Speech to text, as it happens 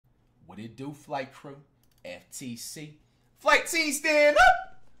What it do, flight crew? FTC. Flight team, stand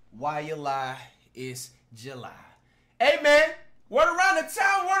up! Why you lie? It's July. Hey, man. Word around the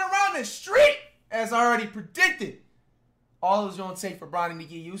town, word around the street. As I already predicted. All it's going to take for Bronny to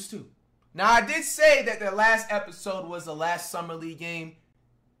get used to. Now, I did say that the last episode was the last Summer League game.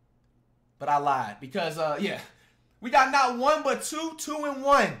 But I lied. Because, yeah. We got not one, but two and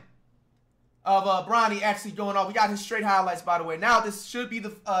one of Bronny actually going off. We got his straight highlights, by the way. Now, this should be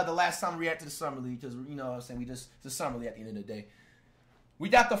the last time we react to the Summer League. Because, you know what I'm saying, it's the Summer League at the end of the day. We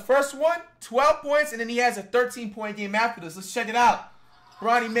got the first one, 12 points, and then he has a 13-point game after this. Let's check it out.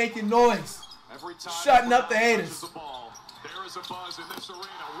 Bronny making noise. Shutting up the haters. There is a buzz in this arena.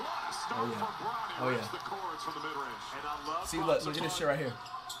 What a start Oh, yeah. for Bronny. Oh, yeah. The chords from the mid-range. And I love See, look at this shit right here.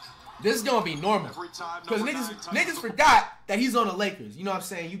 This is going to be normal. Because niggas forgot that he's on the Lakers. You know what I'm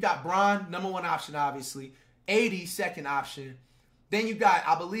saying? You got Bron, #1 option, obviously. 80, second option. Then you got,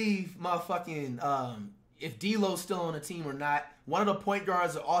 I believe, motherfucking, if D'Lo's still on the team or not. One of the point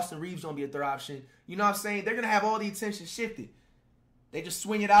guards of Austin Reeves going to be a third option. You know what I'm saying? They're going to have all the attention shifted. They just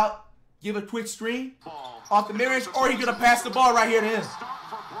swing it out, give a quick screen off the mid-range, or he's going to pass the ball right here to him.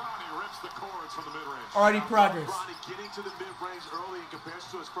 Already progress. Bronny getting to the mid-range early in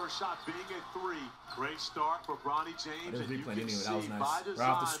comparison to his first shot being a 3. Great start for Bronny James. And you can see that was nice. Right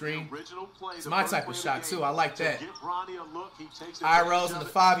off the screen. It's my type of shot too. I like that. Eye rolls and the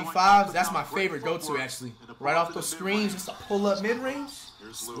 5v5s. That's my favorite go-to actually. Right off the screens, just a pull-up mid-range.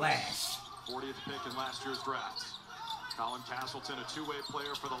 Splash. 40th pick in last year's draft. Colin Castleton, a two-way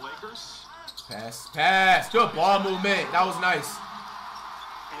player for the Lakers. Pass. Good ball movement. That was nice.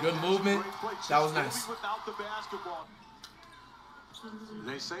 Good movement. That was nice.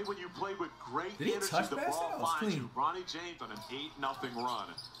 They say when you play with great energy, the ball finds you. Bronny James on an 8-0 run.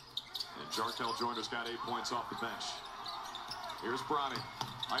 And Jarkel Joyner's got 8 points off the bench. Here's Bronny.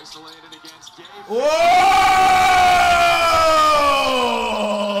 Isolated against Gabe. Whoa!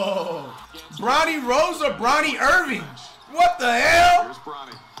 Bronny Rose or Bronny Irving? What the hell? Here's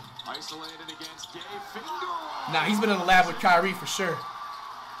Bronny. Isolated against Gabe. Nah, he's been in the lab with Kyrie for sure.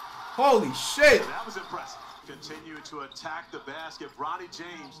 Holy shit. That was impressive. Continue to attack the basket. Bronny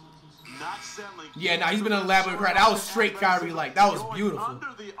James not settling. Yeah, nah, he's been in the lab with Kyrie. That was straight Kyrie like. That was beautiful.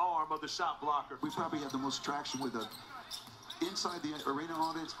 Under the arm of the shot blocker. We probably had the most traction with the inside the arena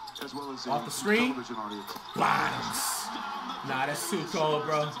audience as well as the off the screen. Television audience. Bottoms. Nah, that's too cold,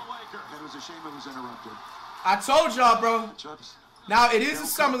 bro. And it was a shame it was interrupted. I told y'all, bro. Now, it is a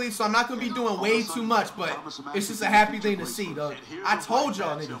Summer League, so I'm not going to be doing way too much, but it's just a happy thing to see, though. I told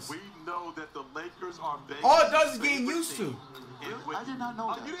y'all, niggas. We know that the Lakers are all it does is getting used to. I did not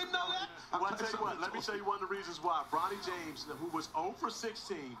know that. You didn't know that? Well, I'll tell you what, let me tell you one of the reasons why. Bronny James, who was 0 for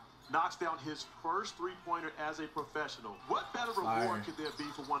 16, knocks down his first three-pointer as a professional. What better reward could there be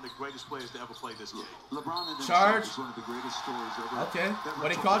for one of the greatest players to ever play this game? LeBron and Charge. Is one of the greatest stories ever. Okay. What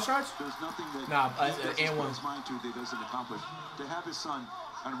they call charge? There's nothing that and one. his mind to that doesn't accomplish. To have his son,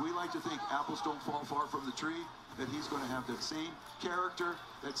 and we like to think apples don't fall far from the tree, that he's going to have that same character,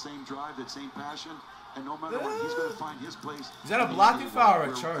 that same drive, that same passion, and no matter what, he's going to find his place. Is that a blocking foul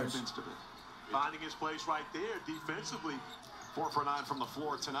or a charge? Finding his place right there defensively. 4 for 9 from the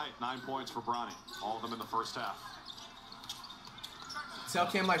floor tonight. 9 points for Bronny. All of them in the first half. Tell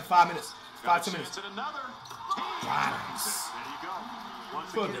Cam like 5 minutes. 5 minutes. Another. Bottoms. There you go.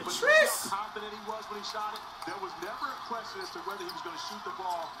 Once For again, the but tris. how confident he was when he shot it, there was never a question as to whether he was going to shoot the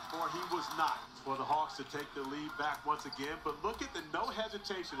ball or he was not. For the Hawks to take the lead back once again. But look at the no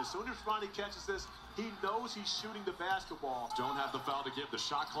hesitation. As soon as Bronny catches this, he knows he's shooting the basketball. Don't have the foul to give. The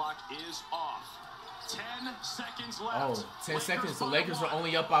shot clock is off. 10 seconds left. Oh, 10 seconds. The Lakers are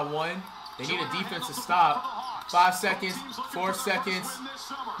only up by 1. They need a defense to stop. 5 seconds. 4 seconds.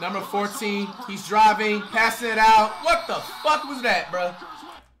 Number 14. He's driving. Passing it out. What the fuck was that, bro?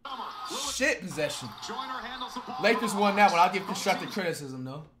 Shit possession. Lakers won that one. I'll give constructive criticism,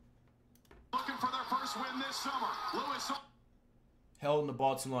 though. Looking for their first win this summer. Lewis holding the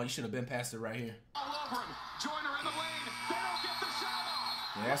ball too long. You should have been past it right here. all over him. Joyner in the lane. They don't get the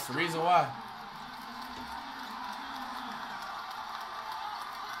shot. Yeah, that's the reason why.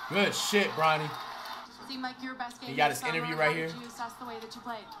 Good shit, Bronny. Seemed like your best game. He got his interview right here. How did you assess the way that you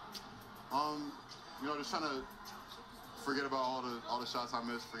played? You know, just trying to forget about all the shots I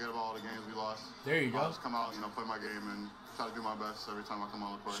missed, forget about all the games we lost. There you go. Just come out, play my game and try to do my best every time I come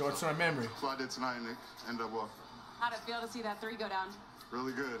on the court. Short-term memory. That's what I did tonight, and it ended up well. How'd it feel to see that 3 go down?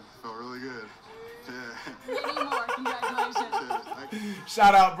 Really good. Felt really good. Yeah. Any more? Congratulations. Yeah,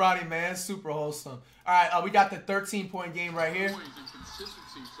 Shout out, Bronny, man. Super wholesome. All right, we got the 13-point game right here.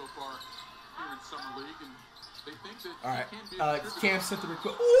 Consistency so far here in Summer League, and they think that all right, he can be Cam sent the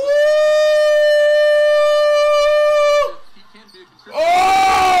request. Ooh!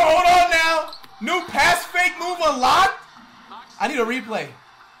 I need a replay.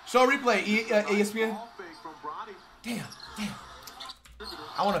 Show a replay, ESPN. Ball fake from Bronny. Damn.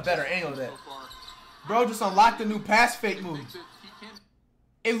 I want a better angle of that. Bro just unlocked the new pass fake move.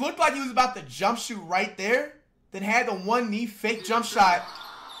 It looked like he was about to jump shoot right there, then had the one knee fake jump shot.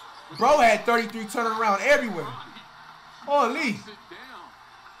 Bro had 33 turning around everywhere. Holy.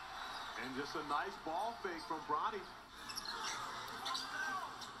 And just a nice ball fake from Bronny.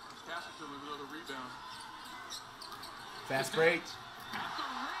 Fast break.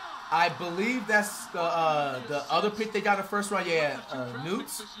 I believe that's the other pick they got in the first round. Yeah,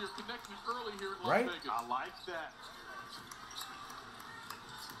 Newts. Right? I like that.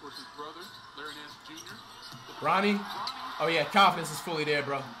 Bronny. Oh yeah, confidence is fully there,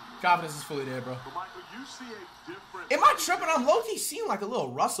 bro. Confidence is fully there, bro. But Michael, you see a different. Am I tripping? I'm low-key seeing like a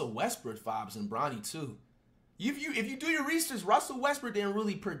little Russell Westbrook vibes in Bronny too. If you do your research, Russell Westbrook didn't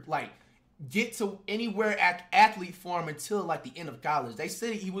really get to anywhere athlete form until like the end of college. They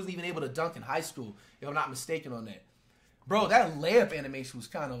said he wasn't even able to dunk in high school, if I'm not mistaken on that. Bro, that layup animation was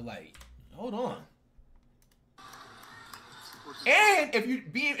kind of like, hold on. And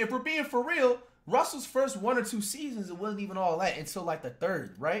if we're being for real, Russell's first 1 or 2 seasons, it wasn't even all that until like the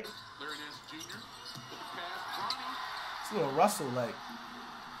third, right? It's a little Russell like.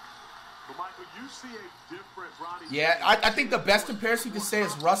 But Michael, you see a different Bronny. Yeah, I think the best comparison you could say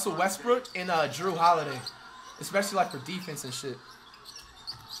is Russell Westbrook and Drew Holiday, especially like for defense and shit.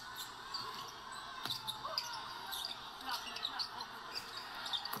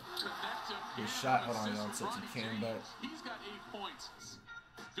 Good shot. Hold on, y'all. Touch your can back. He's got 8 points.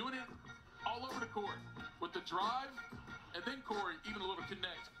 Doing it all over the court with the drive, and then Corey even a little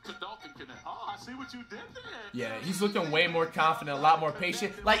connect to Dalton connect. Oh, I see what you did there. Yeah, he's looking way more confident, a lot more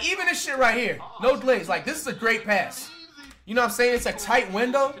patient. Like even this shit right here, no delays. Like this is a great pass. You know what I'm saying? It's a tight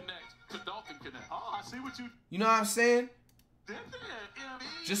window. Oh, I see what you You know what I'm saying? did there.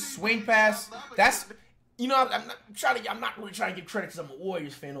 Just swing pass. That's, you know, I'm not really trying to give credit because I'm a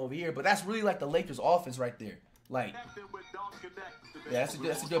Warriors fan over here, but that's really like the Lakers offense right there. Like, yeah, that's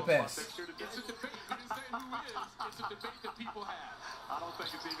a good pass. It's a debate. You didn't say who is. It's a debate that people have. I don't think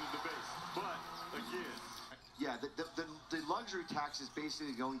it's even a debate. But again, Yeah, the luxury tax is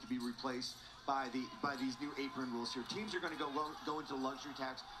basically going to be replaced by these new apron rules here. Teams are going to go into luxury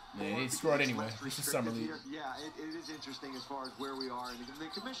tax. Yeah, they scored anyway. This is summer league. Yeah, it is interesting as far as where we are. And the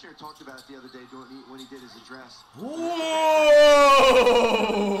commissioner talked about it the other day when he did his address. Whoa!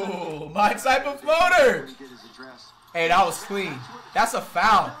 My type of floater. When he did his address. Hey, that was clean. That's a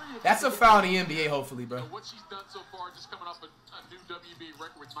foul. That's a foul in the NBA, hopefully, bro. What she's done so far, just coming off a new WNBA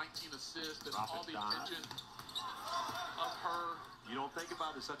record with 19 assists and all the attention of her. you don't think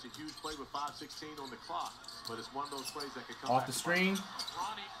about it, such a huge play with 5:16 on the clock, but it's one of those plays that could come Off back the to screen.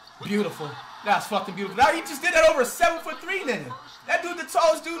 Bronny, Beautiful. That's fucking beautiful. Now he just did that over a 7'3" nigga. That dude the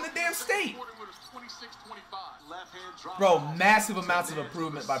tallest dude in the damn state. quarter with a 26-25. left hand drop Bro, ball. massive amounts of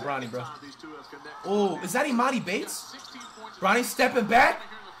improvement by Bronny, bro. These two have connected. Oh, is that Imani Bates? 16 points. Bronny stepping back. Here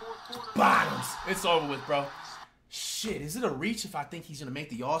in the fourth quarter. Bottoms. It's over with, bro. Shit, is it a reach if I think he's going to make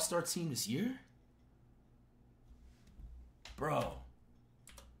the All-Star team this year? Bro.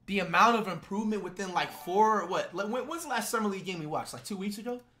 The amount of improvement within like when's the last Summer League game we watched? Like 2 weeks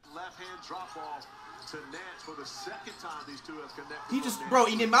ago? Left hand drop ball to Nance for the second time these two have connected. He just, bro,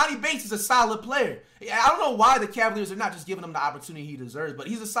 Imani Bates is a solid player. I don't know why the Cavaliers are not just giving him the opportunity he deserves, but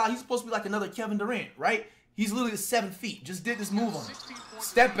he's supposed to be like another Kevin Durant, right? He's literally 7 feet. Just did this move on him.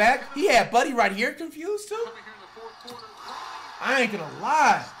 Step back. He had Buddy right here confused too. Coming here in the fourth quarter. I ain't gonna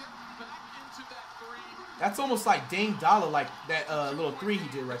lie. Back into that three. That's almost like Dame Dollar, like that little 3 he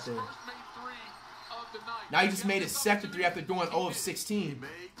did right there. First made three of the night. Now he just made his second 3 after going 0 of 16. Made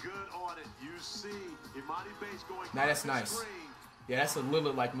good on it. You see Imani Bates going. Now that's off the nice. screen. Yeah, that's a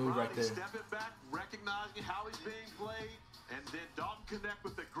Lillard-like move right there. Stepping back, recognizing how he's being played, and then Dalton connect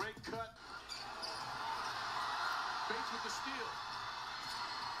with a great cut. Bates with the steal.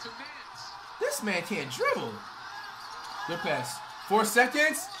 To Nance. This man can't dribble. Good pass. 4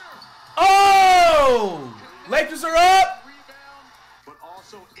 seconds. Oh! Lakers are up. Rebound. But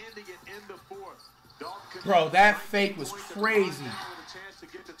also ending it in the fourth. Dalton Bro, connects that 19 fake was points to crazy. Bronny with a chance to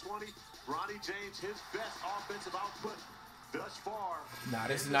get to 20. Bronny James, his best offensive output thus far. Nah,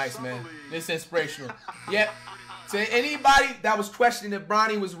 this is in the nice, Summer man. League. This is inspirational. Yep. To anybody that was questioning if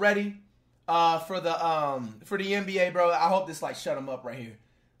Bronny was ready for the NBA, bro, I hope this like shut him up right here.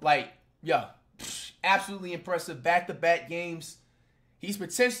 Like, yo, absolutely impressive back-to-back games. He's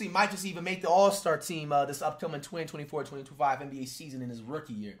potentially might just even make the All-Star team this upcoming 2024-2025 NBA season in his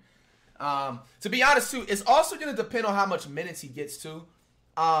rookie year. To be honest, too, it's also going to depend on how much minutes he gets, too.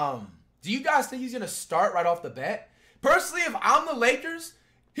 Do you guys think he's going to start right off the bat? Personally, if I'm the Lakers,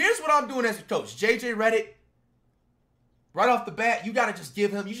 here's what I'm doing as a coach. JJ Redick, right off the bat, you got to just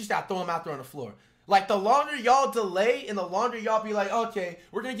give him, you just got to throw him out there on the floor. Like, the longer y'all delay and the longer y'all be like, okay,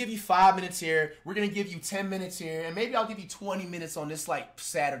 we're going to give you 5 minutes here. We're going to give you 10 minutes here. And maybe I'll give you 20 minutes on this, like,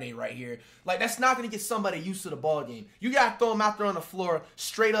 Saturday right here. Like, that's not going to get somebody used to the ball game. You got to throw him out there on the floor,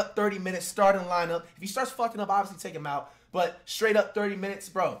 straight up 30 minutes, starting lineup. If he starts fucking up, obviously take him out. But straight up 30 minutes,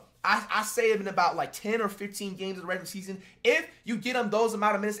 bro. I say it in about, like, 10 or 15 games of the regular season. If you get him those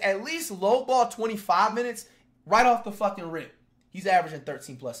amount of minutes, at least low ball 25 minutes, right off the fucking rip. He's averaging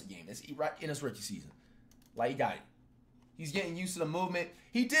 13 plus a game. It's right in his rookie season. Like, he got it. He's getting used to the movement.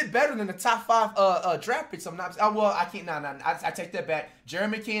 He did better than the top 5 draft picks. I can't. I take that back. Jerry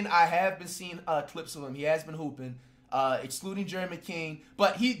McKinnon, I have been seeing clips of him. He has been hooping, excluding Jerry McKinnon.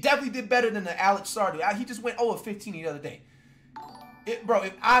 But he definitely did better than the Alex Sardu. He just went 0-15 the other day.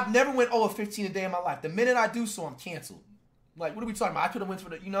 I've never went 0-15 a day in my life. The minute I do so, I'm canceled. Like, what are we talking about? I could have went for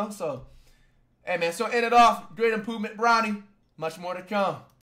the, so. Hey, man, so end it off. Great improvement, Bronny. Much more to come.